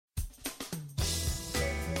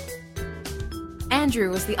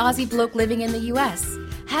Andrew is the Aussie bloke living in the US.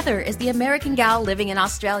 Heather is the American gal living in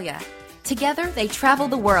Australia. Together, they travel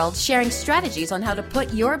the world sharing strategies on how to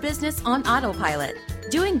put your business on autopilot.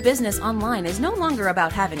 Doing business online is no longer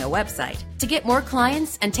about having a website. To get more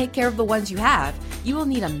clients and take care of the ones you have, you will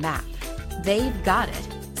need a map. They've got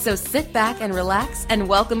it. So sit back and relax and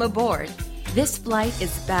welcome aboard. This flight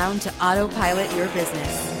is bound to autopilot your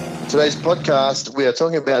business. Today's podcast, we are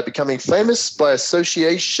talking about becoming famous by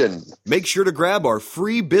association. Make sure to grab our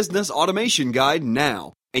free business automation guide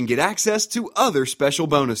now and get access to other special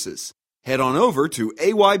bonuses. Head on over to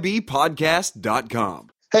aybpodcast.com.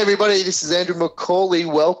 Hey everybody, this is Andrew McCauley.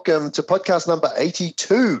 Welcome to podcast number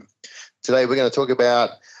 82. Today we're going to talk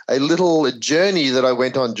about a little journey that I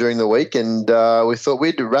went on during the week, and we thought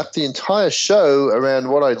we'd wrap the entire show around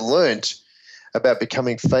what I learned about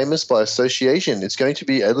becoming famous by association. It's going to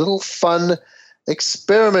be a little fun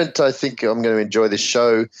experiment. I think I'm going to enjoy this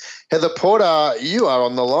show. Heather Porter, you are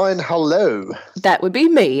on the line. Hello. That would be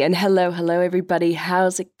me. And hello everybody.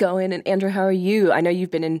 How's it going? And Andrew, how are you? I know you've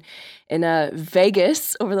been in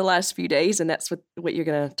Vegas over the last few days, and that's what you're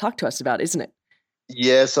going to talk to us about, isn't it?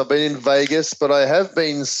 Yes, I've been in Vegas, but I have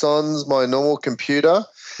been sans my normal computer.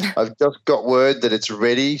 I've just got word that it's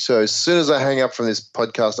ready. So as soon as I hang up from this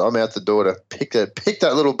podcast, I'm out the door to pick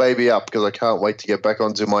that little baby up because I can't wait to get back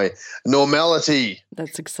onto my normality.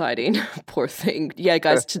 That's exciting. Poor thing. Yeah,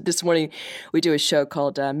 guys, this morning we do a show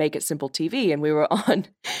called Make It Simple TV, and we were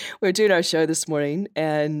doing our show this morning,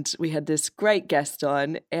 and we had this great guest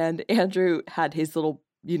on, and Andrew had his little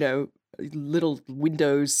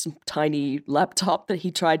Windows tiny laptop that he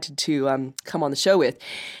tried to come on the show with,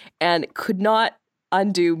 and could not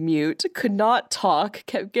undo mute, could not talk,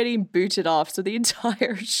 kept getting booted off. So the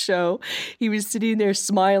entire show, he was sitting there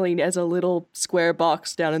smiling as a little square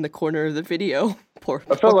box down in the corner of the video. I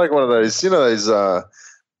felt like one of those, those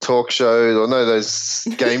talk shows, or no, those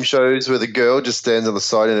game shows where the girl just stands on the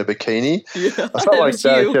side in a bikini. Yeah, I felt like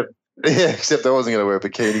that. Except I wasn't going to wear a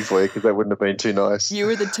bikini for you because that wouldn't have been too nice. You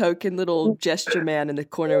were the token little gesture man in the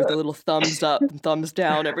corner with a little thumbs up and thumbs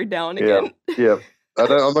down every now and again. Yeah. I'm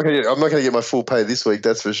not going to get my full pay this week.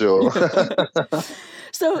 That's for sure.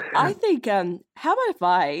 So I think, how about if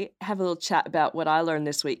I have a little chat about what I learned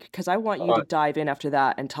this week? Because I want you to dive in after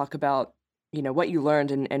that and talk about, what you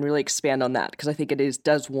learned and really expand on that, because I think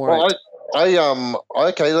does warrant.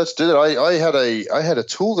 Okay, let's do that. I had a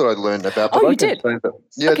tool that I learned about. But you did?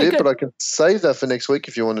 Yeah, okay, I did, good. But I can save that for next week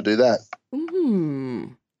if you want to do that.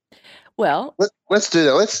 Well, let's do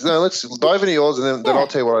that. Let's dive into yours, and then I'll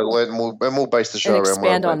tell you what I learned, and we'll base the show around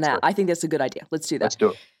expand on that. I think that's a good idea. Let's do that. Let's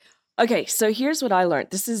do it. Okay, so here's what I learned.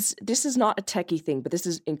 This is not a techie thing, but this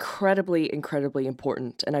is incredibly, incredibly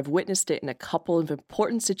important, and I've witnessed it in a couple of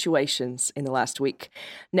important situations in the last week.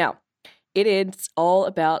 Now, it is all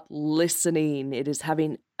about listening. It is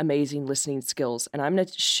having amazing listening skills, and I'm going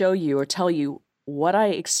to show you or tell you what I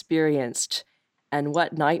experienced and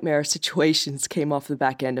what nightmare situations came off the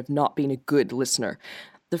back end of not being a good listener.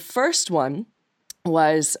 The first one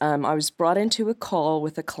was I was brought into a call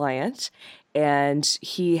with a client, and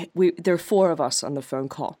there were four of us on the phone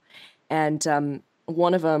call, and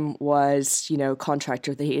one of them was,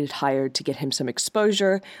 contractor that he had hired to get him some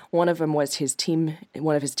exposure. One of them was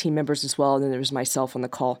one of his team members as well, and then there was myself on the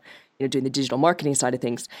call, doing the digital marketing side of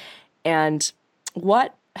things. And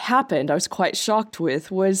what happened, I was quite shocked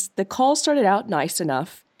with, was the call started out nice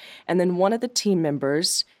enough, and then one of the team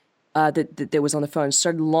members that was on the phone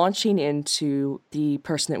started launching into the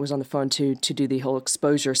person that was on the phone to do the whole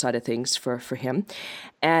exposure side of things for him,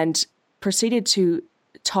 and proceeded to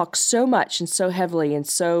talk so much and so heavily and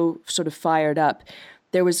so sort of fired up.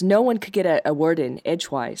 There was no one could get a word in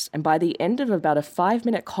edgewise. And by the end of about a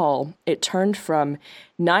 5-minute call, it turned from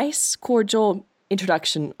nice, cordial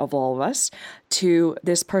introduction of all of us to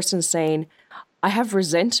this person saying, I have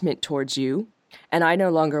resentment towards you, and I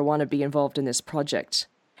no longer want to be involved in this project.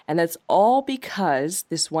 And that's all because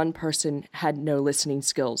this one person had no listening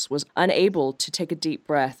skills, was unable to take a deep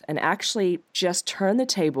breath and actually just turn the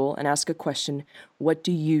table and ask a question, what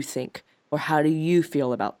do you think? Or how do you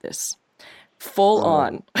feel about this? Full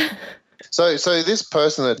on. So this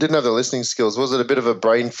person that didn't have the listening skills, was it a bit of a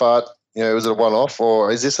brain fart? Was it a one-off,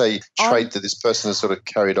 or is this a trait that this person has sort of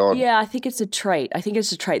carried on? Yeah, I think it's a trait.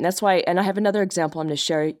 And that's why, and I have another example I'm going to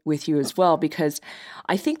share with you as well, because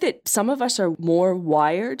I think that some of us are more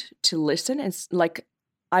wired to listen. And like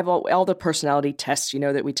all the personality tests,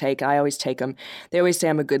 that we take, I always take them. They always say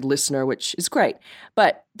I'm a good listener, which is great.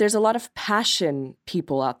 But there's a lot of passion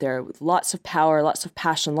people out there with lots of power, lots of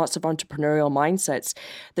passion, lots of entrepreneurial mindsets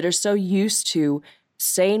that are so used to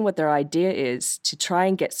saying what their idea is to try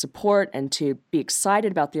and get support and to be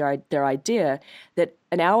excited about their idea, that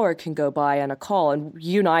an hour can go by on a call. And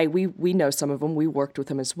you and I, we know some of them. We worked with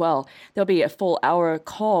them as well. There'll be a full hour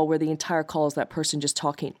call where the entire call is that person just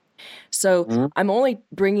talking. So I'm only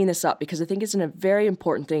bringing this up because I think it's a very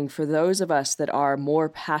important thing for those of us that are more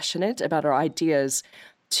passionate about our ideas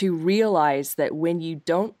to realize that when you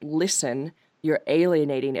don't listen, you're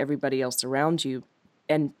alienating everybody else around you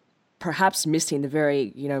and perhaps missing the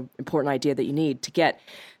very, important idea that you need to get.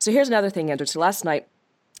 So here's another thing, Andrew. So last night,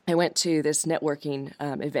 I went to this networking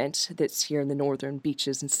event that's here in the northern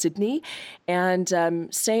beaches in Sydney. And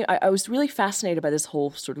I was really fascinated by this whole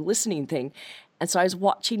sort of listening thing. And so I was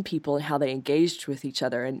watching people and how they engaged with each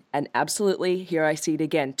other. And absolutely, here I see it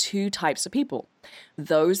again, two types of people.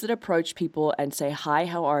 Those that approach people and say, hi,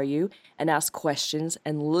 how are you? And ask questions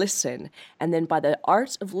and listen. And then by the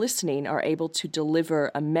art of listening are able to deliver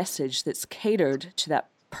a message that's catered to that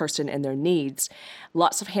person and their needs.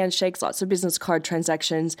 Lots of handshakes, lots of business card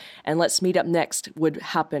transactions, and let's meet up next would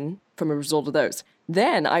happen from a result of those.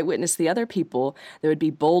 Then I witnessed the other people that would be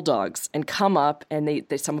bulldogs and come up, and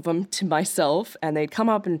they some of them to myself, and they'd come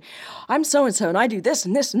up and I'm so-and-so and I do this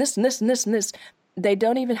and this and this and this and this and this. They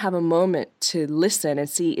don't even have a moment to listen and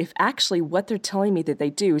see if actually what they're telling me that they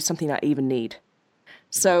do is something I even need.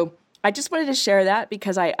 So I just wanted to share that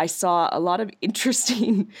because I saw a lot of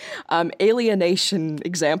interesting alienation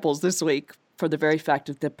examples this week for the very fact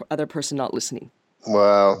of the other person not listening.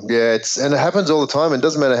 Wow. Yeah, and it happens all the time. It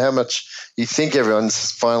doesn't matter how much you think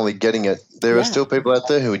everyone's finally getting it. There are still people out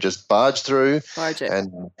there who just barge through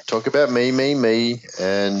and talk about me,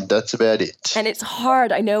 and that's about it. And it's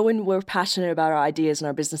hard. I know when we're passionate about our ideas and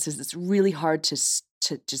our businesses, it's really hard to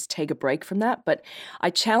just take a break from that. But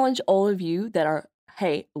I challenge all of you that are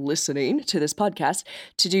listening to this podcast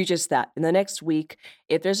to do just that. In the next week,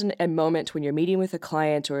 if there's a moment when you're meeting with a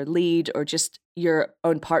client or a lead or just your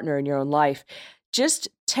own partner in your own life, just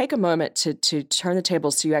take a moment to turn the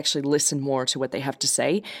tables so you actually listen more to what they have to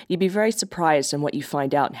say. You'd be very surprised in what you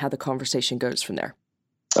find out and how the conversation goes from there.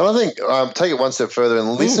 And I think take it one step further and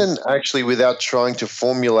listen actually without trying to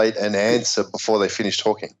formulate an answer before they finish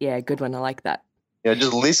talking. Yeah, good one. I like that.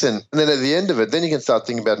 Just listen. And then at the end of it, then you can start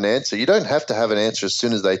thinking about an answer. You don't have to have an answer as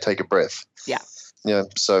soon as they take a breath. Yeah.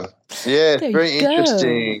 Very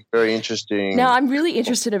interesting. Very interesting. Now, I'm really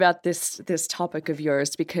interested about this topic of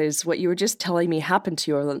yours because what you were just telling me happened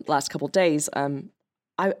to you over the last couple of days.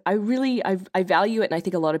 I really value it, and I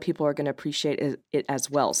think a lot of people are going to appreciate it as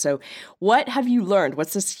well. So what have you learned?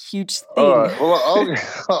 What's this huge thing? All right. Well,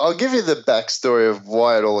 I'll give you the backstory of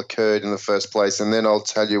why it all occurred in the first place, and then I'll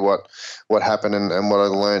tell you what happened and what I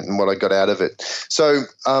learned and what I got out of it. So,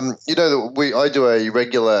 I do a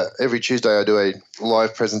regular, every Tuesday I do a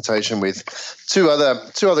live presentation with two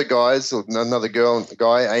other guys, another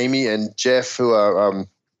guy, Amy and Jeff, who are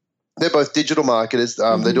they're both digital marketers.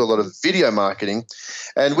 They do a lot of video marketing,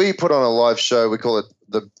 and we put on a live show. We call it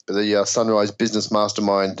the Sunrise Business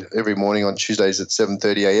Mastermind every morning on Tuesdays at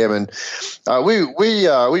 7:30 a.m. And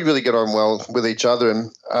we really get on well with each other.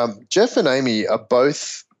 And Jeff and Amy are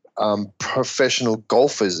both professional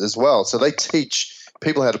golfers as well, so they teach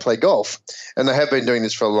people how to play golf, and they have been doing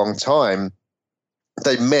this for a long time.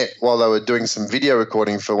 They met while they were doing some video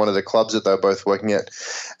recording for one of the clubs that they were both working at.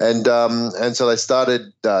 And so they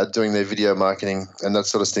started doing their video marketing and that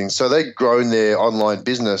sort of thing. So they've grown their online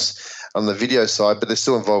business on the video side, but they're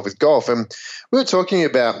still involved with golf. And we were talking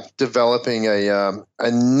about developing a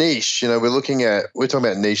niche. We're talking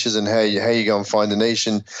about niches and how you go and find a niche.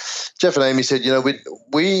 And Jeff and Amy said, they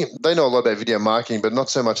know a lot about video marketing, but not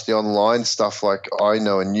so much the online stuff like I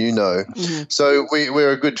know and you know. Mm-hmm. So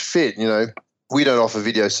we're a good fit, We don't offer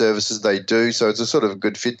video services, they do, so it's a sort of a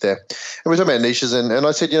good fit there. And we're talking about niches, and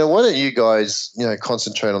I said, why don't you guys,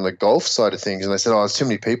 concentrate on the golf side of things? And they said, there's too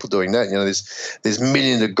many people doing that. There's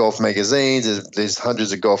millions of golf magazines, there's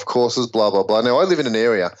hundreds of golf courses, blah, blah, blah. Now, I live in an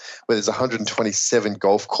area where there's 127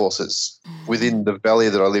 golf courses within the valley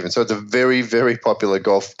that I live in. So it's a very, very popular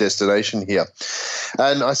golf destination here.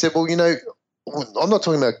 And I said, well, I'm not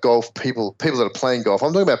talking about golf people that are playing golf.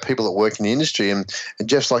 I'm talking about people that work in the industry. And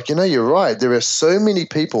Jeff's like, you're right. There are so many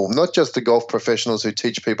people, not just the golf professionals who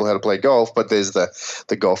teach people how to play golf, but there's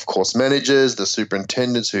the golf course managers, the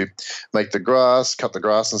superintendents who make the grass, cut the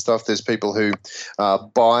grass and stuff. There's people who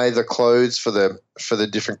buy the clothes for the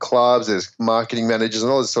different clubs. There's marketing managers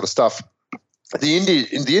and all this sort of stuff. The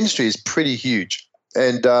industry is pretty huge.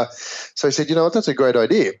 And so he said, that's a great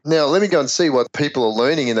idea. Now, let me go and see what people are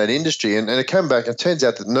learning in that industry. And it came back, it turns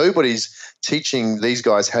out that nobody's teaching these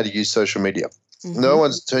guys how to use social media. Mm-hmm. No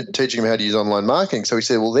one's teaching them how to use online marketing. So we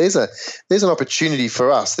said, well, there's an opportunity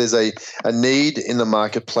for us. There's a need in the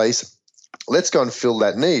marketplace. Let's go and fill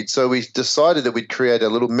that need. So we decided that we'd create a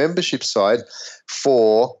little membership site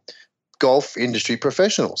for golf industry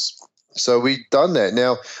professionals. So we've done that.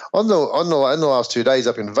 Now, in the last 2 days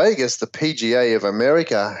up in Vegas, the PGA of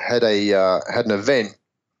America had an event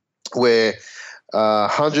where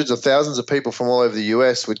hundreds of thousands of people from all over the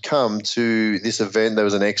US would come to this event. There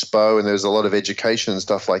was an expo and there was a lot of education and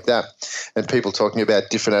stuff like that, and people talking about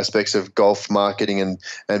different aspects of golf marketing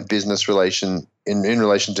and business relation in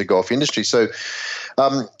relation to golf industry. So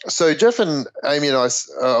Jeff and Amy and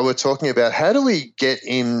I were talking about how do we get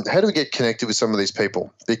connected with some of these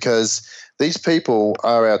people, because these people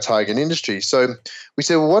are our target industry. So we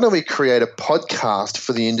said, well, why don't we create a podcast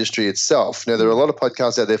for the industry itself? Now, there are a lot of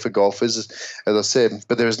podcasts out there for golfers, as I said,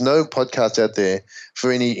 but there is no podcast out there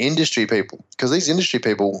for any industry people, because these industry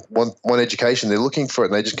people want education. They're looking for it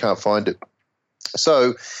and they just can't find it.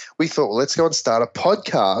 So we thought, well, let's go and start a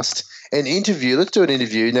podcast and interview. Let's do an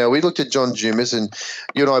interview. Now, we looked at John Dumas, and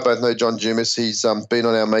you and I both know John Dumas. He's been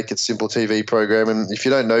on our Make It Simple TV program. And if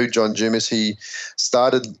you don't know John Dumas, he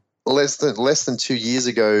started less than 2 years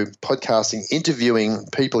ago podcasting, interviewing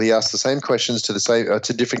people. He asked the same questions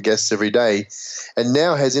to different guests every day, and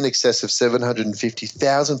now has in excess of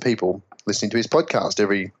 750,000 people listening to his podcast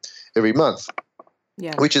every month.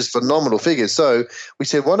 Yeah. Which is phenomenal figures. So we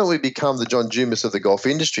said, why don't we become the John Dumas of the golf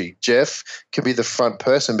industry? Jeff can be the front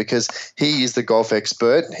person because he is the golf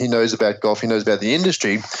expert. He knows about golf. He knows about the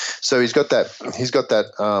industry. So he's got that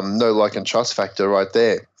know, like, and trust factor right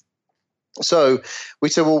there. So we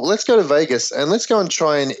said, well, let's go to Vegas and let's go and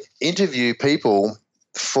try and interview people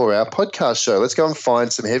for our podcast show. Let's go and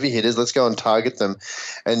find some heavy hitters. Let's go and target them,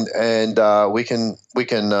 and we can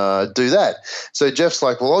do that. So Jeff's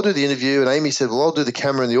like, well, I'll do the interview, and Amy said, well, I'll do the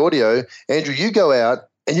camera and the audio. Andrew, you go out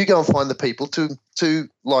and you go and find the people to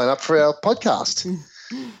line up for our podcast.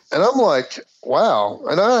 And I'm like, wow.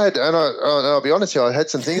 And I'll be honest here, I had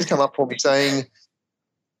some things come up for me saying,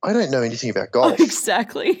 I don't know anything about golf.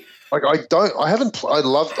 Exactly. Like I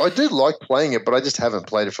do like playing it, but I just haven't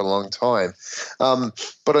played it for a long time.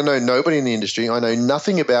 But I know nobody in the industry. I know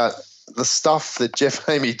nothing about the stuff that Jeff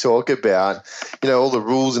and Amy talk about, all the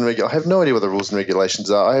rules and I have no idea what the rules and regulations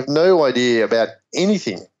are. I have no idea about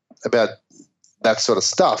anything about that sort of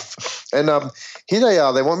stuff. And here they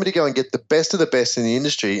are. They want me to go and get the best of the best in the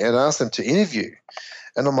industry and ask them to interview.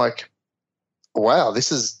 And I'm like, wow,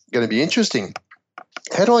 this is going to be interesting.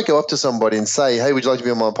 How do I go up to somebody and say, hey, would you like to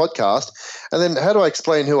be on my podcast? And then how do I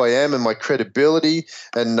explain who I am and my credibility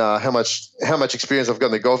and how much experience I've got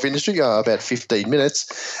in the golf industry? About 15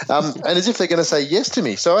 minutes. And as if they're going to say yes to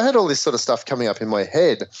me. So I had all this sort of stuff coming up in my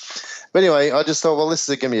head. But anyway, I just thought, well, this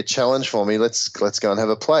is going to be a challenge for me. Let's go and have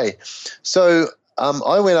a play. So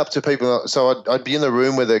I went up to people. So I'd be in the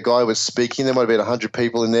room where the guy was speaking. There might have been 100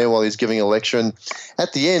 people in there while he's giving a lecture. And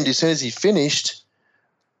at the end, as soon as he finished,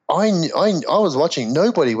 I was watching.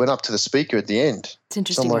 Nobody went up to the speaker at the end. It's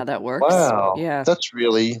interesting how that works. Wow, yeah, that's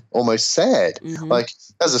really almost sad. Mm-hmm. Like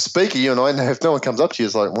as a speaker, you and I know if no one comes up to you,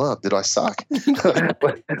 it's like, well, did I suck?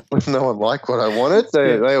 When no one liked what I wanted,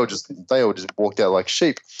 they all just walked out like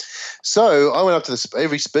sheep. So I went up to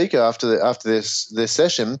every speaker after their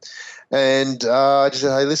session, and I just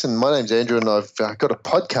said, hey, listen, my name's Andrew, and I've got a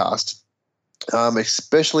podcast.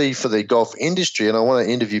 Especially for the golf industry, and I want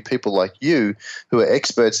to interview people like you who are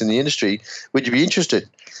experts in the industry. Would you be interested?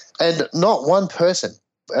 And not one person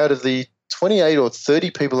out of the 28 or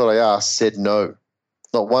 30 people that I asked said no.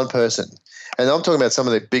 Not one person. And I'm talking about some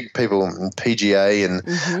of the big people in PGA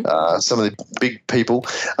and some of the big people.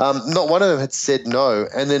 Not one of them had said no.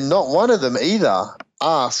 And then not one of them either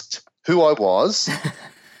asked who I was,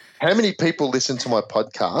 how many people listened to my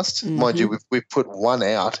podcast. Mind you, we've put one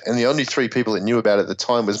out, and the only 3 people that knew about it at the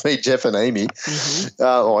time was me, Jeff, and Amy.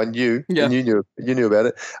 And you. Yeah. And you knew about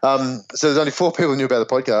it. So there's only 4 people who knew about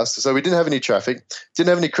the podcast. So we didn't have any traffic, didn't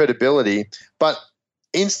have any credibility, but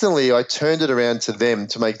instantly I turned it around to them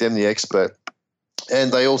to make them the expert.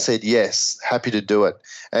 And they all said yes, happy to do it.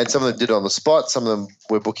 And some of them did it on the spot. Some of them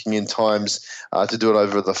were booking in times to do it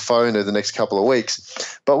over the phone over the next couple of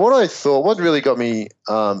weeks. But what really got me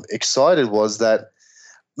excited was that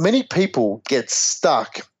many people get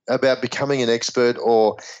stuck about becoming an expert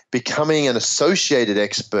or becoming an associated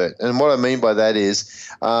expert. And what I mean by that is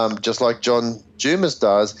just like John Dumas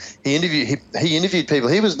does, he interviewed people.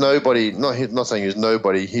 He was nobody, not saying he was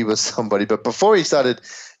nobody, he was somebody. But before he started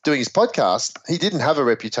doing his podcast, he didn't have a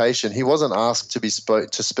reputation. He wasn't asked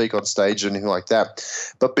to speak on stage or anything like that.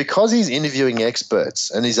 But because he's interviewing experts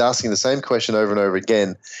and he's asking the same question over and over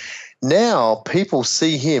again, now people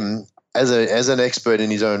see him as an expert in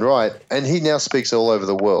his own right, and he now speaks all over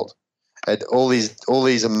the world at all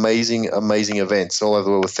these amazing events all over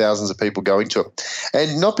the world with thousands of people going to it.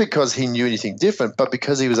 And not because he knew anything different, but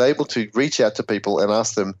because he was able to reach out to people and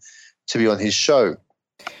ask them to be on his show.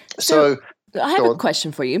 So I have a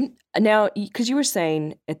question for you. Now, because you were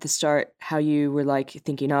saying at the start how you were like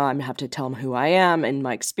thinking, I'm going to have to tell them who I am and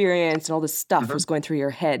my experience and all this stuff was going through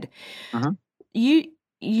your head.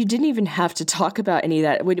 You didn't even have to talk about any of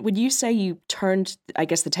that. Would you say you turned, I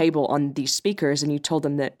guess, the table on these speakers and you told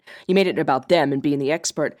them that you made it about them and being the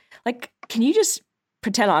expert? Like, can you just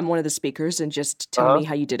pretend I'm one of the speakers and just tell me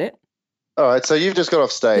how you did it? All right, so you've just got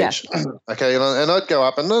off stage. Yeah. Okay, and I'd go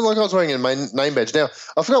up, and like I was wearing a name badge. Now,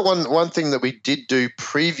 I forgot one thing that we did do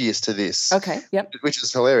previous to this. Okay, yep. Which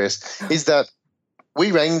is hilarious, is that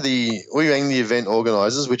we rang the event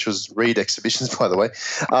organisers, which was Reed Exhibitions, by the way.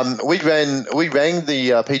 We rang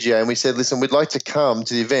the PGA and we said, listen, we'd like to come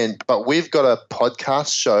to the event, but we've got a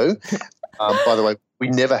podcast show. By the way, we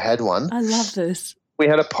never had one. I love this. We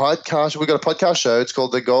had a podcast. We got a podcast show. It's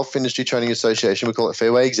called the Golf Industry Training Association. We call it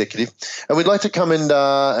Fairway Executive, and we'd like to come and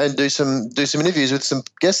do some interviews with some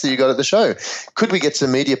guests that you got at the show. Could we get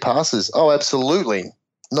some media passes? Oh, absolutely,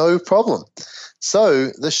 no problem. So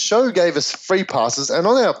the show gave us free passes, and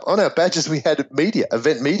on our badges we had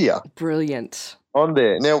event media. Brilliant. On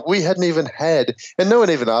there. Now we hadn't even had, and no one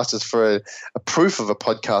even asked us for a proof of a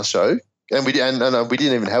podcast show, and we didn't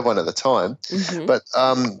even have one at the time.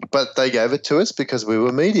 But they gave it to us because we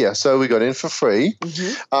were media, so we got in for free.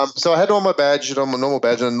 So I had on my badge, on my normal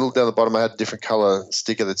badge, and a little down the bottom I had a different color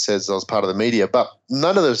sticker that says I was part of the media. But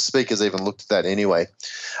none of the speakers even looked at that anyway.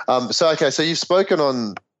 So you've spoken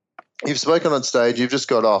on stage, you've just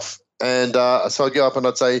got off. And so I'd go up and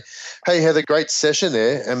I'd say, hey, Heather, great session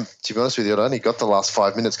there. And to be honest with you, I only got the last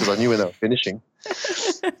 5 minutes because I knew when they were finishing.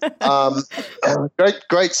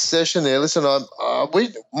 Great session there. Listen,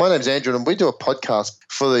 my name's Andrew and we do a podcast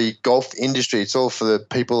for the golf industry. It's all for the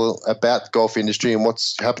people about the golf industry and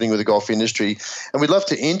what's happening with the golf industry. And we'd love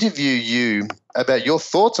to interview you about your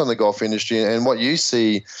thoughts on the golf industry and what you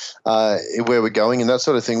see where we're going and that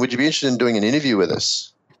sort of thing. Would you be interested in doing an interview with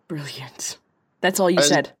us? Brilliant. That's all you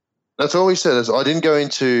said? That's all we said. I didn't go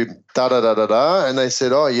into da-da-da-da-da, and they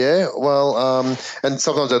said, oh, yeah, well, and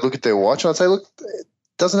sometimes I'd look at their watch and I'd say, look, it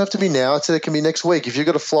doesn't have to be now. I'd say it can be next week. If you've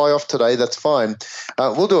got to fly off today, that's fine.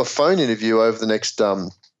 We'll do a phone interview over the next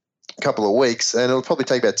couple of weeks, and it'll probably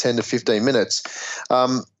take about 10 to 15 minutes.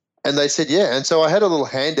 And they said, yeah. And so I had a little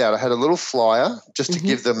handout. I had a little flyer just to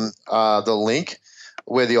give them the link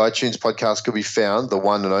where the iTunes podcast could be found, the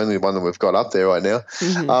one and only one that we've got up there right now.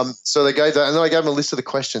 So they gave that, and then I gave them a list of the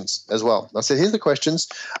questions as well. I said, here's the questions.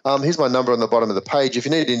 Here's my number on the bottom of the page. If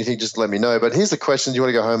you need anything, just let me know. But here's the questions. You want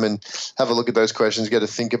to go home and have a look at those questions, get to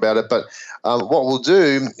think about it. But what we'll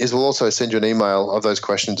do is we'll also send you an email of those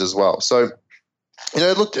questions as well. So,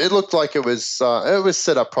 it looked like it was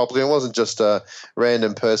set up properly. It wasn't just a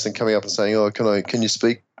random person coming up and saying, oh, can you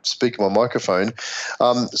speak on my microphone.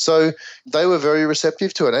 So they were very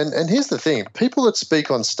receptive to it. And here's the thing, people that speak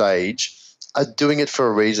on stage are doing it for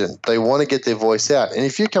a reason. They want to get their voice out. And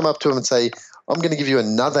if you come up to them and say, I'm going to give you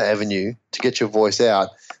another avenue to get your voice out,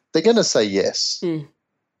 they're going to say yes.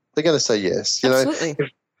 They're going to say yes. Absolutely.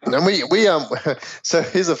 And we so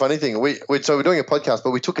here's the funny thing. We're doing a podcast, but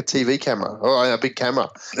we took a TV camera, or a big camera,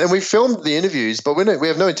 and we filmed the interviews, but we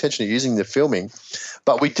have no intention of using the filming,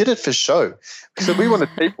 but we did it for show. So we wanted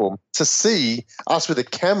people to see us with a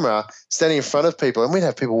camera standing in front of people, and we'd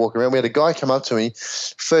have people walk around. We had a guy come up to me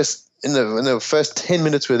in the first 10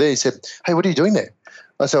 minutes we were there. He said, hey, what are you doing there?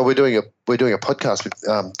 I said, we're doing a podcast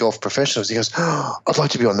with golf professionals. He goes, oh, I'd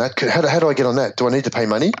like to be on that. How do I get on that? Do I need to pay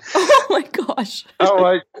money? Oh my gosh! Oh,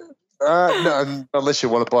 right. No, unless you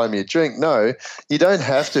want to buy me a drink. No, you don't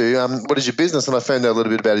have to. What is your business? And I found out a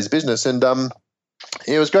little bit about his business, and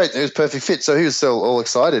it was great. It was a perfect fit. So he was so all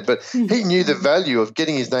excited, but he knew the value of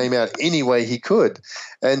getting his name out any way he could,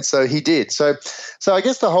 and so he did. So I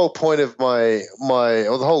guess the whole point of the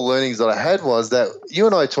whole learnings that I had was that you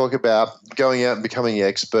and I talk about going out and becoming the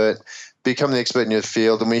expert in your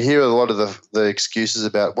field, and we hear a lot of the excuses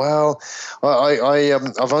about, well,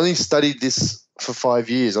 I've only studied this for 5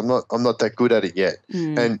 years. I'm not that good at it yet,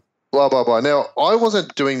 and blah blah blah. Now, I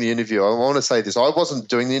wasn't doing the interview. I want to say this: I wasn't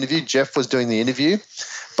doing the interview. Jeff was doing the interview,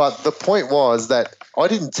 but the point was that I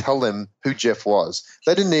didn't tell them who Jeff was.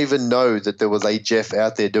 They didn't even know that there was a Jeff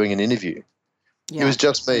out there doing an interview. Yeah. It was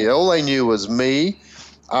just me. All they knew was me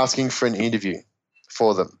asking for an interview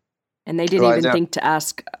for them. And they didn't even think to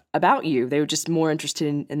ask about you. They were just more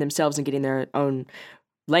interested in themselves and getting their own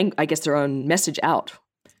their own message out.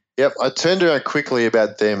 Yep, I turned around quickly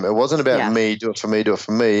about them. It wasn't about me, do it for me, do it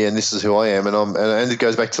for me, and this is who I am. And it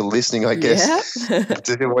goes back to listening, I guess,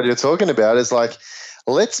 to what you're talking about. It's like,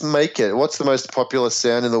 let's make it. What's the most popular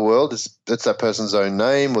sound in the world? It's that person's own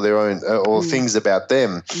name or their own or things about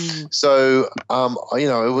them. So,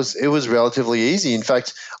 it was relatively easy. In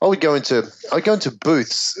fact, I'd go into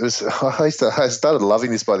booths. I started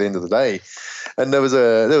loving this by the end of the day. And there was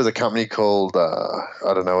a company called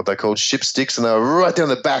I don't know what they called, Shipsticks, and they were right down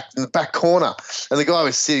in the back corner. And the guy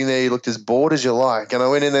was sitting there. He looked as bored as you like. And I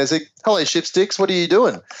went in there and said, "Hello, Shipsticks. What are you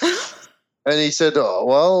doing?" And he said, "Oh,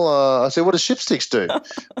 well," I said, "What does Shipsticks do?"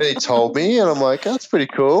 And he told me, and I'm like, "Oh, that's pretty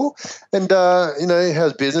cool." And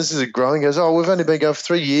how's business? Is it growing? He goes, "Oh, we've only been going for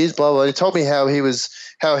 3 years." Blah blah. And he told me how he was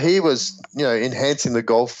enhancing the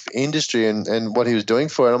golf industry and what he was doing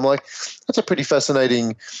for it. And I'm like, that's a pretty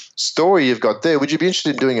fascinating story you've got there. Would you be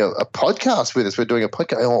interested in doing a podcast with us? We're doing a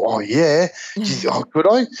podcast. Oh yeah. Could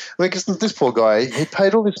I? Because this poor guy, he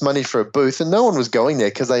paid all this money for a booth and no one was going there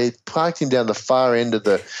because they parked him down the far end of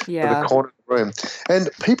the corner of the room. And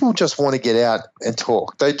people just want to get out and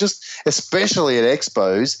talk. They just, especially at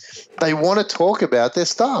expos, they want to talk about their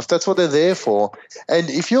stuff. That's what they're there for. And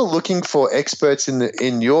if you're looking for experts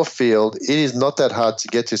in your field, it is not that hard to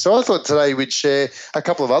get to. So I thought today we'd share a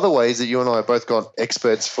couple of other ways that you and I have both got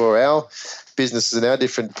experts for our businesses and our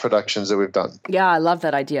different productions that we've done. Yeah, I love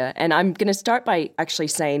that idea. And I'm going to start by actually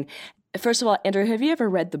saying, first of all, Andrew, have you ever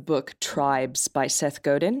read the book Tribes by Seth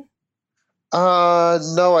Godin?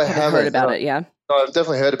 No, I haven't. Heard about it, yeah? No, I've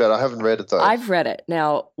definitely heard about it. I haven't read it, though. I've read it.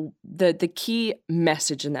 Now, the key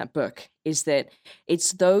message in that book is that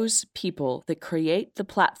it's those people that create the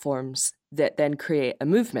platforms that then create a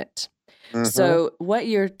movement. Mm-hmm. So what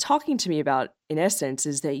you're talking to me about, in essence,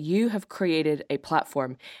 is that you have created a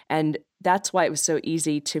platform, and that's why it was so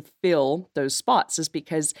easy to fill those spots, is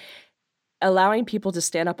because allowing people to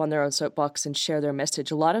stand up on their own soapbox and share their message.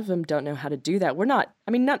 A lot of them don't know how to do that.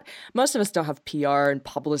 Most of us don't have PR and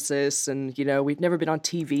publicists and, we've never been on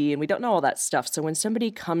TV and we don't know all that stuff. So when somebody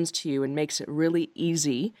comes to you and makes it really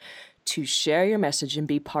easy to share your message and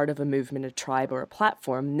be part of a movement, a tribe, or a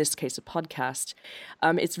platform, in this case, a podcast,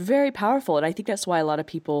 it's very powerful. And I think that's why a lot of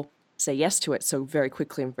people say yes to it so very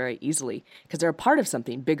quickly and very easily, because they're a part of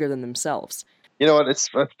something bigger than themselves. You know what? It's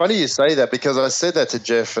funny you say that, because I said that to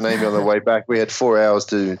Jeff and Amy on the way back. We had 4 hours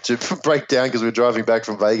to break down because we were driving back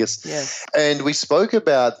from Vegas. Yeah. And we spoke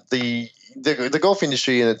about the golf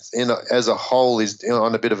industry as a whole is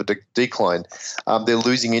on a bit of a decline. They're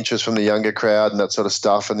losing interest from the younger crowd and that sort of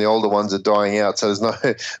stuff, and the older ones are dying out. So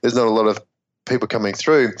there's not a lot of people coming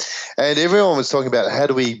through. And everyone was talking about how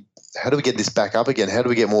do we get this back up again? How do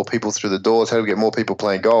we get more people through the doors? How do we get more people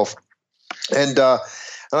playing golf? And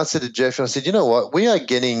I said to Jeff, I said, you know what?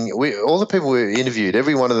 All the people we interviewed,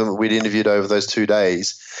 every one of them we'd interviewed over those 2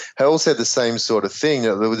 days, had all said the same sort of thing.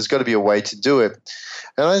 There's got to be a way to do it.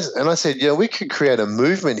 And I said, we could create a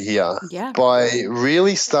movement here by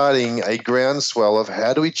really starting a groundswell of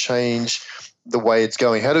how do we change the way it's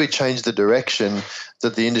going? How do we change the direction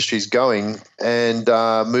that the industry is going and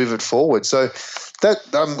move it forward? So that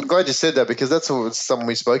I'm glad you said that, because that's something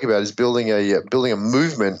we spoke about, is building a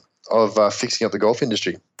movement of fixing up the golf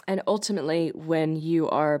industry. And ultimately, when you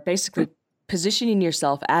are basically positioning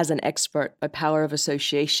yourself as an expert by power of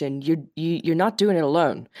association, you're not doing it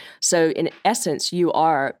alone. So in essence, you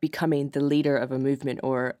are becoming the leader of a movement,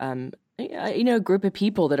 or a group of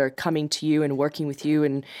people that are coming to you and working with you,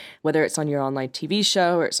 and whether it's on your online TV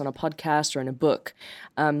show or it's on a podcast or in a book.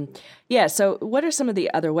 So what are some of the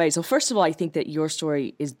other ways? Well, first of all, I think that your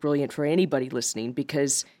story is brilliant for anybody listening,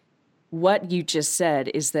 because what you just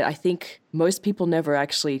said is that I think most people never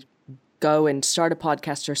actually go and start a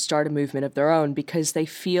podcast or start a movement of their own because they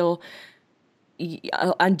feel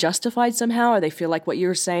unjustified somehow, or they feel like what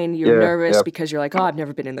you're saying, you're nervous because you're like, I've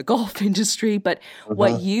never been in the golf industry. But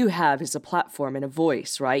what you have is a platform and a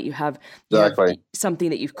voice, right? You have something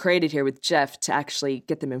that you've created here with Jeff to actually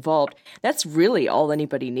get them involved. That's really all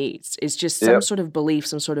anybody needs, is just some sort of belief,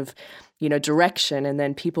 some sort of direction, and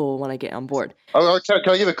then people will want to get on board. Can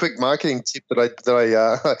I give a quick marketing tip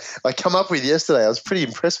that I come up with yesterday? I was pretty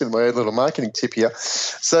impressed with my own little marketing tip here.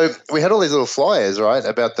 So we had all these little flyers, right,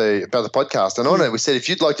 about the podcast, and on it we said, if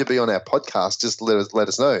you'd like to be on our podcast, just let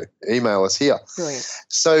us know. Email us here. Brilliant.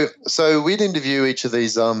 So we'd interview each of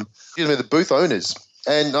these the booth owners.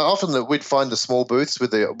 And often we'd find the small booths where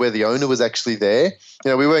the owner was actually there.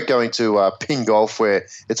 We weren't going to Ping Golf, where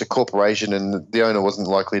it's a corporation and the owner wasn't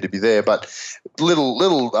likely to be there. But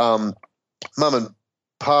little mum and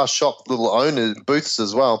past shop little owners booths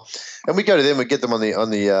as well, and we go to them and get them on the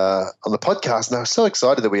podcast. And I was so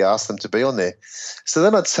excited that we asked them to be on there. So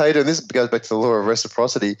then I'd say to them, this goes back to the law of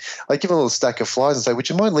reciprocity. I'd give them a little stack of flyers and say, "Would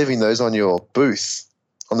you mind leaving those on your booth,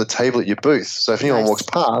 on the table at your booth? So if anyone walks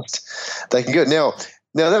past, they can go."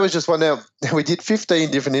 Now that was just one. Now we did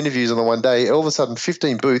 15 different interviews on the one day. All of a sudden,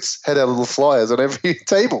 15 booths had our little flyers on every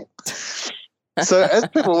table. So as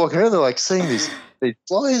people walk around, they're like seeing these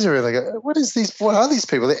flyers around. They go, "What is these? What are these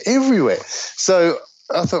people? They're everywhere." So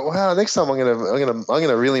I thought, wow, next time I'm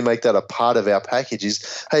gonna really make that a part of our package.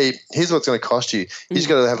 Is, hey, here's what's going to cost you. You just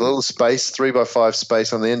got to have a little space, 3x5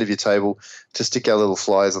 space on the end of your table to stick our little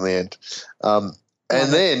flyers on the end.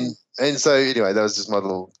 And so anyway, that was just my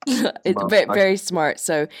little. It's very smart.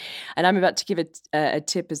 So, and I'm about to give a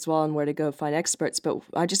tip as well on where to go find experts. But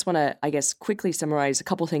I just want to, I guess, quickly summarize a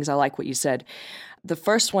couple of things. I like what you said. The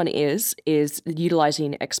first one is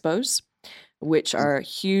utilizing expos, which are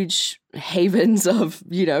huge havens of,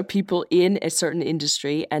 people in a certain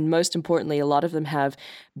industry. And most importantly, a lot of them have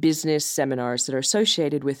business seminars that are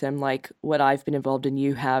associated with them, like what I've been involved in,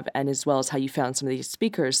 you have, and as well as how you found some of these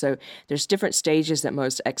speakers. So there's different stages at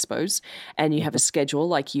most expos, and you have a schedule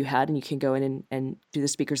like you had, and you can go in and do the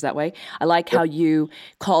speakers that way. I like how you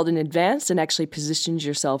called in advance and actually positioned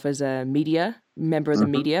yourself as a member of the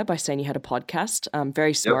media by saying you had a podcast.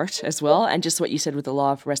 Very smart as well. And just what you said with the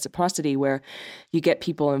law of reciprocity, where you get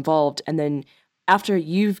people involved, and then after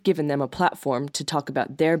you've given them a platform to talk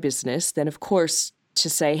about their business, then of course to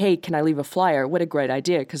say, hey, can I leave a flyer? What a great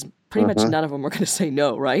idea, because pretty much none of them are going to say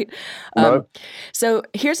no, right? No. So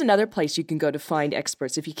here's another place you can go to find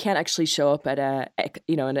experts. If you can't actually show up at an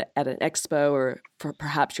expo, or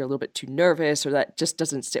perhaps you're a little bit too nervous, or that just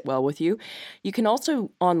doesn't sit well with you, you can also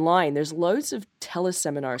online. There's loads of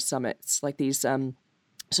teleseminar summits, like these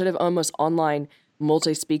sort of almost online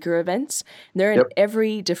multi-speaker events. And they're in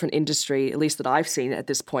every different industry, at least that I've seen at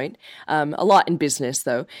this point. A lot in business,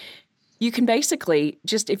 though. You can basically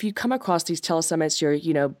just, if you come across these telesummits,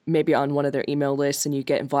 you're, maybe on one of their email lists and you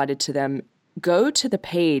get invited to them, go to the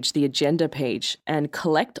page, the agenda page, and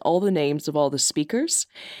collect all the names of all the speakers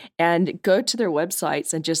and go to their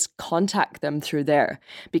websites and just contact them through there.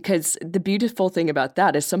 Because the beautiful thing about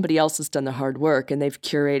that is somebody else has done the hard work and they've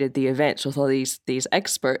curated the events with all these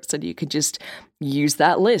experts, and you can just use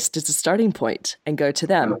that list as a starting point and go to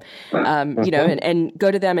them, and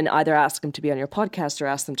go to them and either ask them to be on your podcast or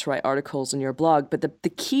ask them to write articles on your blog. But the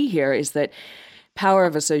key here is that power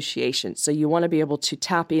of association. So you want to be able to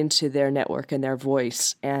tap into their network and their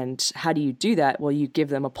voice. And how do you do that? Well, you give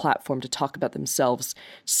them a platform to talk about themselves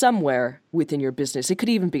somewhere within your business. It could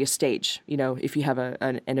even be a stage. If you have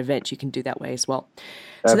an event, you can do that way as well.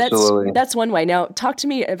 Absolutely. So that's one way. Now, talk to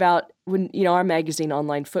me about when, our magazine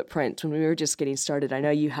Online Footprint, when we were just getting started. I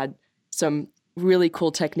know you had some really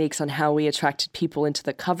cool techniques on how we attracted people into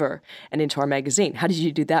the cover and into our magazine. How did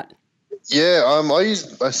you do that? Yeah, I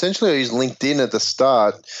used LinkedIn at the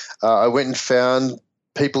start. I went and found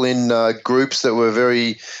people in groups that were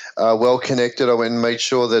very well connected. I went and made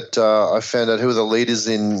sure that I found out who were the leaders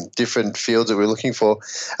in different fields that we were looking for.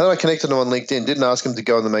 And I connected them on LinkedIn. Didn't ask them to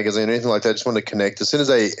go on the magazine or anything like that. I just wanted to connect. As soon as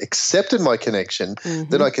they accepted my connection,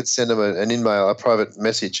 then I could send them an email, a private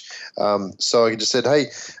message. So I just said, hey,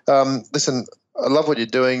 listen, I love what you're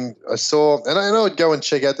doing. I saw, and I would go and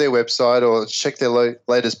check out their website or check their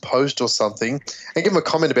latest post or something and give them a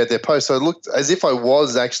comment about their post. So it looked as if I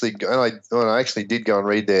was actually, and I actually did go and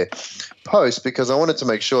read their post because I wanted to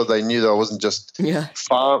make sure they knew that I wasn't just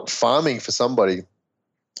farming for somebody.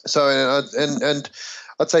 So, and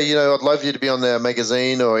I'd say, I'd love you to be on their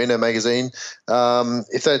magazine or in a magazine.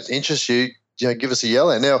 If that interests you, give us a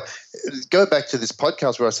yell at. Now, go back to this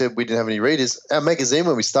podcast where I said we didn't have any readers. Our magazine,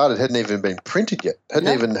 when we started, hadn't even been printed yet,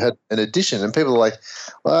 hadn't even had an edition. And people are like,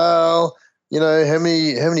 well, how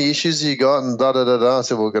many issues have you got? And da-da-da-da. I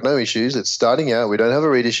said, well, we've got no issues. It's starting out. We don't have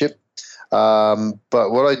a readership.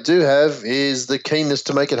 But what I do have is the keenness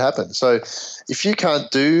to make it happen. So if you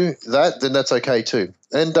can't do that, then that's okay too.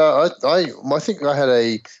 And I think I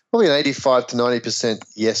had probably an 85 to 90%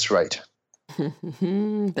 yes rate.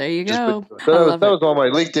 There you go. That was on my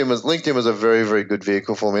LinkedIn was a very, very good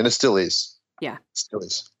vehicle for me, and it still is. Yeah. It still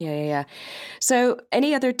is. Yeah. So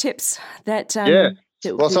any other tips that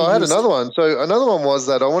Well, so I had another one. So another one was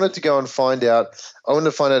that I wanted to go and find out who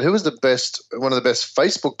was one of the best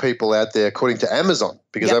Facebook people out there according to Amazon,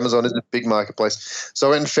 because Amazon is a big marketplace. So I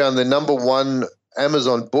went and found the number one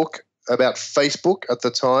Amazon book about Facebook at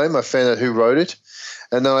the time. I found out who wrote it.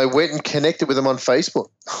 And then I went and connected with him on Facebook.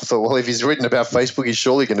 I thought, well, if he's written about Facebook, he's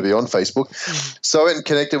surely going to be on Facebook. So I went and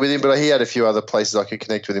connected with him, but he had a few other places I could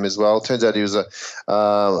connect with him as well. Turns out he was a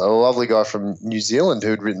lovely guy from New Zealand who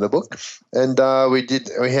had written the book. And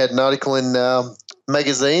we had an article in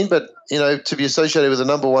magazine, but, to be associated with the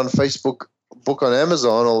number one Facebook book on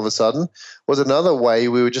Amazon all of a sudden was another way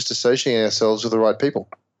we were just associating ourselves with the right people.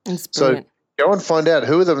 That's brilliant. So go and find out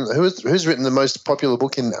who's written the most popular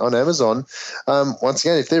book on Amazon. Once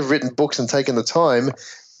again, if they've written books and taken the time,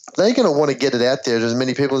 they're going to want to get it out there to as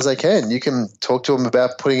many people as they can. You can talk to them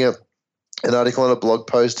about putting an article on a blog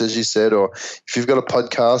post, as you said, or if you've got a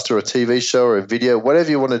podcast or a TV show or a video,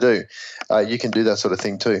 whatever you want to do, you can do that sort of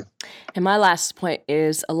thing too. And my last point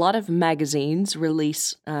is a lot of magazines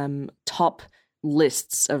release top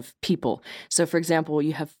lists of people. So, for example,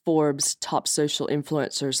 you have Forbes top social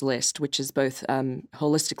influencers list, which is both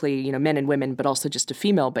holistically, men and women, but also just a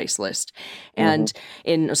female-based list. And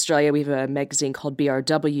in Australia, we have a magazine called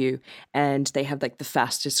BRW, and they have like the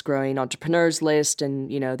fastest growing entrepreneurs list and,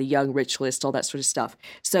 the young rich list, all that sort of stuff.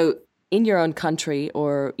 So in your own country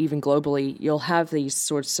or even globally, you'll have these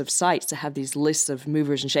sorts of sites that have these lists of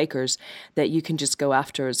movers and shakers that you can just go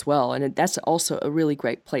after as well. And that's also a really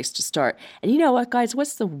great place to start. And you know what, guys?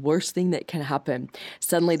 What's the worst thing that can happen?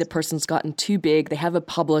 Suddenly the person's gotten too big, they have a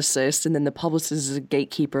publicist, and then the publicist is a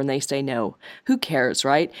gatekeeper and they say no. Who cares,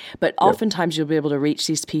 right? But oftentimes you'll be able to reach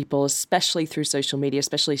these people, especially through social media,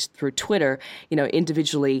 especially through Twitter,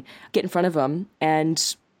 individually, get in front of them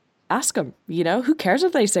and ask them, who cares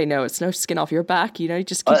if they say no? It's no skin off your back, you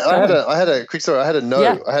just keep going. I had a quick story. I had a no.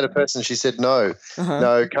 Yeah. I had a person, she said no,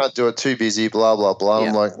 no, can't do it, too busy, blah, blah, blah.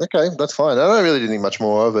 Yeah. I'm like, okay, that's fine. I really didn't think much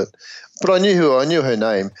more of it. But I knew her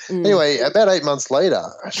name. Anyway, about 8 months later,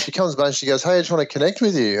 she comes back and she goes, hey, I just want to connect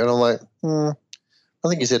with you. And I'm like, I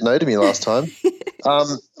think you said no to me last time.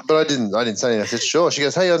 But I didn't say anything. I said, sure. She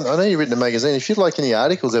goes, hey, I know you've written a magazine. If you'd like any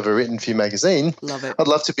articles ever written for your magazine, love it. I'd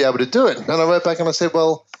love to be able to do it. And I wrote back and I said,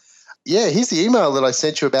 well, yeah, here's the email that I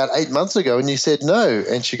sent you about 8 months ago, and you said no.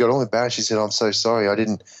 And she got all embarrassed. She said, I'm so sorry. I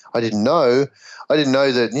didn't know. I didn't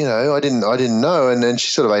know that, I didn't know. And then she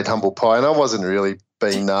sort of ate humble pie, and I wasn't really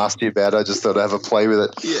being nasty about it. I just thought I'd have a play with it.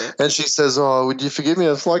 Yeah. And she says, oh, would you forgive me? I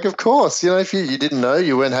was like, of course. If you didn't know,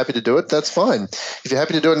 you weren't happy to do it, that's fine. If you're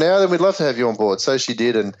happy to do it now, then we'd love to have you on board. So she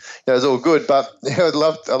did, and it was all good. But I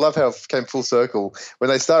love how it came full circle. When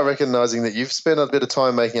they start recognizing that you've spent a bit of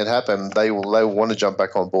time making it happen, they will want to jump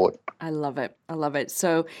back on board. I love it. I love it.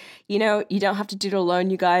 So, you don't have to do it alone,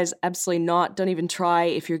 you guys. Absolutely not. Don't even try.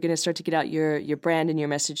 If you're going to start to get out your brand and your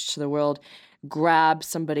message to the world, grab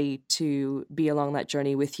somebody to be along that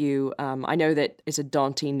journey with you. I know that it's a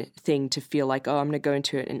daunting thing to feel like, I'm going to go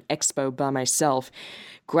into an expo by myself.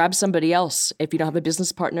 Grab somebody else. If you don't have a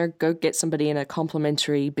business partner, go get somebody in a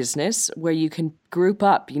complementary business where you can group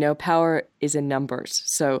up. Power is in numbers.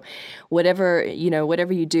 So whatever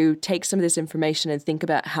you do, take some of this information and think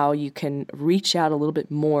about how you can reach out a little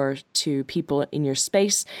bit more to people in your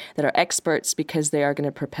space that are experts, because they are going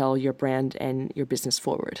to propel your brand and your business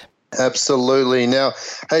forward. Absolutely. Now,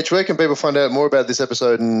 H, where can people find out more about this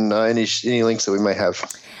episode and any links that we may have?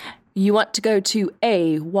 You want to go to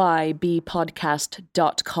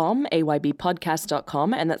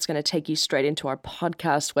aybpodcast.com, and that's going to take you straight into our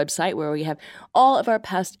podcast website where we have all of our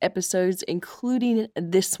past episodes, including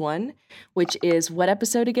this one, which is what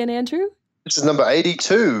episode again, Andrew? This is number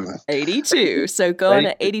 82. 82. So go on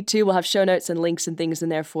at 82. We'll have show notes and links and things in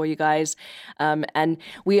there for you guys. And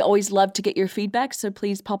we always love to get your feedback. So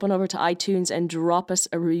please pop on over to iTunes and drop us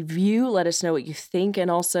a review. Let us know what you think. And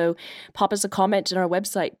also pop us a comment on our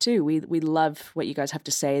website too. We love what you guys have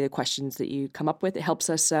to say, the questions that you come up with. It helps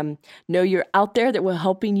us know you're out there, that we're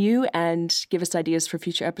helping you, and give us ideas for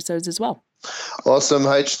future episodes as well. Awesome,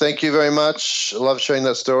 H. Thank you very much. I love sharing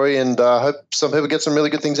that story, and hope some people get some really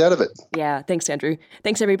good things out of it. Yeah, thanks, Andrew.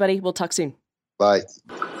 Thanks, everybody. We'll talk soon. Bye.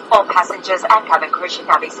 All passengers and cabin crew should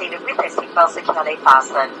now be seated with their seatbelts securely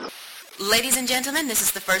fastened. Ladies and gentlemen, this is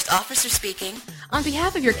the first officer speaking. On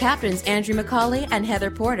behalf of your captains, Andrew McCauley and Heather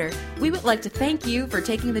Porter, we would like to thank you for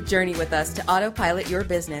taking the journey with us to autopilot your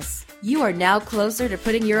business. You are now closer to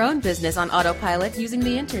putting your own business on autopilot using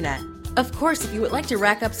the internet. Of course, if you would like to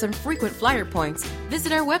rack up some frequent flyer points,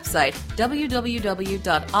 visit our website,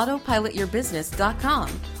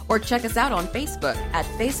 www.autopilotyourbusiness.com, or check us out on Facebook at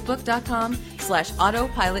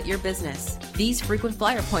facebook.com/autopilotyourbusiness. These frequent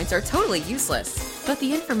flyer points are totally useless, but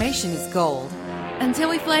the information is gold. Until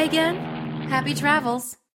we fly again, happy travels.